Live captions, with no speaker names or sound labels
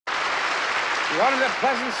One of the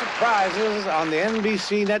pleasant surprises on the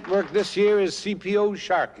NBC network this year is CPO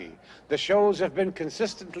Sharkey. The shows have been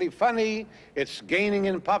consistently funny. It's gaining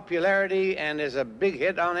in popularity and is a big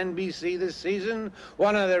hit on NBC this season.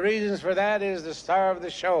 One of the reasons for that is the star of the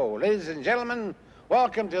show. Ladies and gentlemen,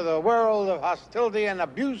 welcome to the world of hostility and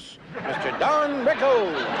abuse, Mr. Don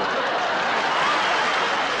Rickles.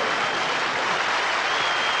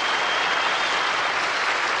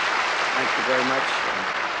 Thank you very much.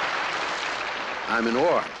 I'm in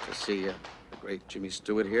awe to see the great Jimmy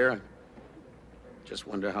Stewart here. I just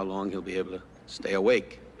wonder how long he'll be able to stay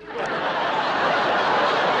awake. There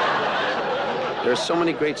are so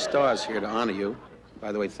many great stars here to honor you.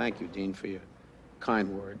 By the way, thank you, Dean, for your kind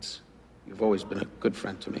words. You've always been a good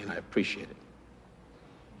friend to me, and I appreciate it.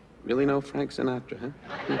 Really know Frank Sinatra, huh?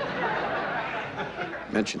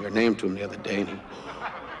 Mentioned your name to him the other day, and he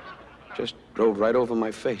just drove right over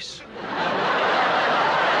my face.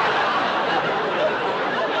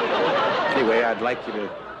 Anyway, I'd like you to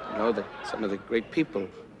know that some of the great people,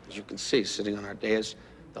 as you can see, sitting on our dais,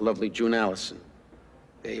 the lovely June Allison.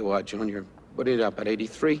 There you are, June. You're, what are you up at,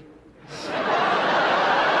 83?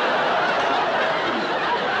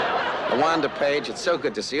 Wanda Page, it's so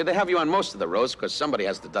good to see you. They have you on most of the rows because somebody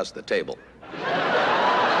has to dust the table.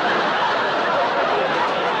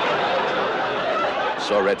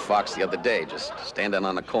 Saw Red Fox the other day, just standing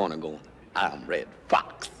on the corner going, "I'm Red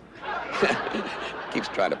Fox." Keeps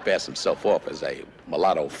trying to pass himself off as a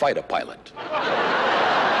mulatto fighter pilot.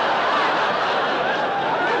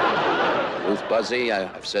 Ruth Buzzy,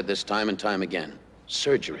 I've said this time and time again.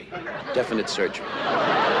 Surgery, definite surgery.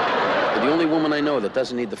 You're the only woman I know that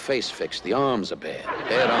doesn't need the face fixed. The arms are bad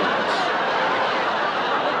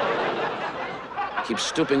arms. Keeps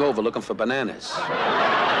stooping over looking for bananas.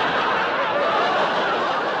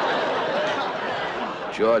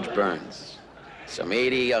 George Burns, some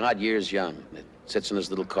 80-odd years young, sits in his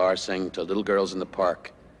little car saying to little girls in the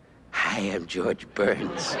park, "I am George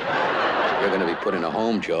Burns." You're going to be put in a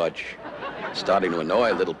home, George. Starting to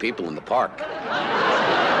annoy little people in the park.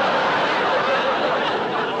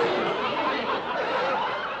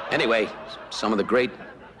 Anyway, some of the great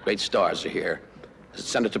stars are here.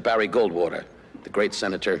 Senator Barry Goldwater, the great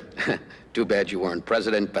senator. Too bad you weren't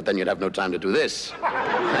president, but then you'd have no time to do this. But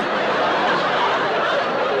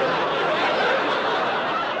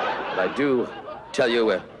I do tell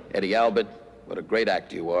you, Eddie Albert, what a great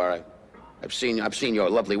actor you are. I've seen your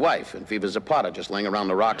lovely wife in Viva Zapata just laying around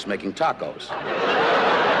the rocks making tacos.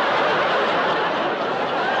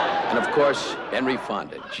 And of course, Henry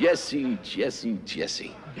Fonda. Jesse.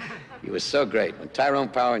 You were so great. When Tyrone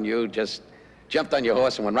Power and you just jumped on your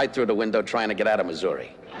horse and went right through the window trying to get out of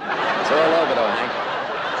Missouri. It's all over though, Hank.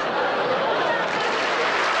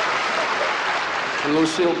 And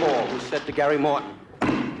Lucille Ball, who said to Gary Morton,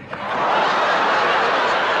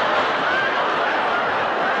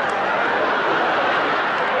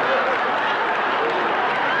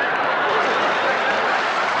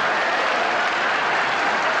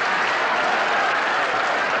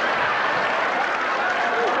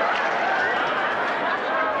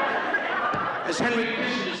 as Henry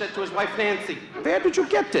Kissinger said to his wife Nancy, "Where did you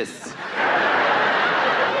get this?"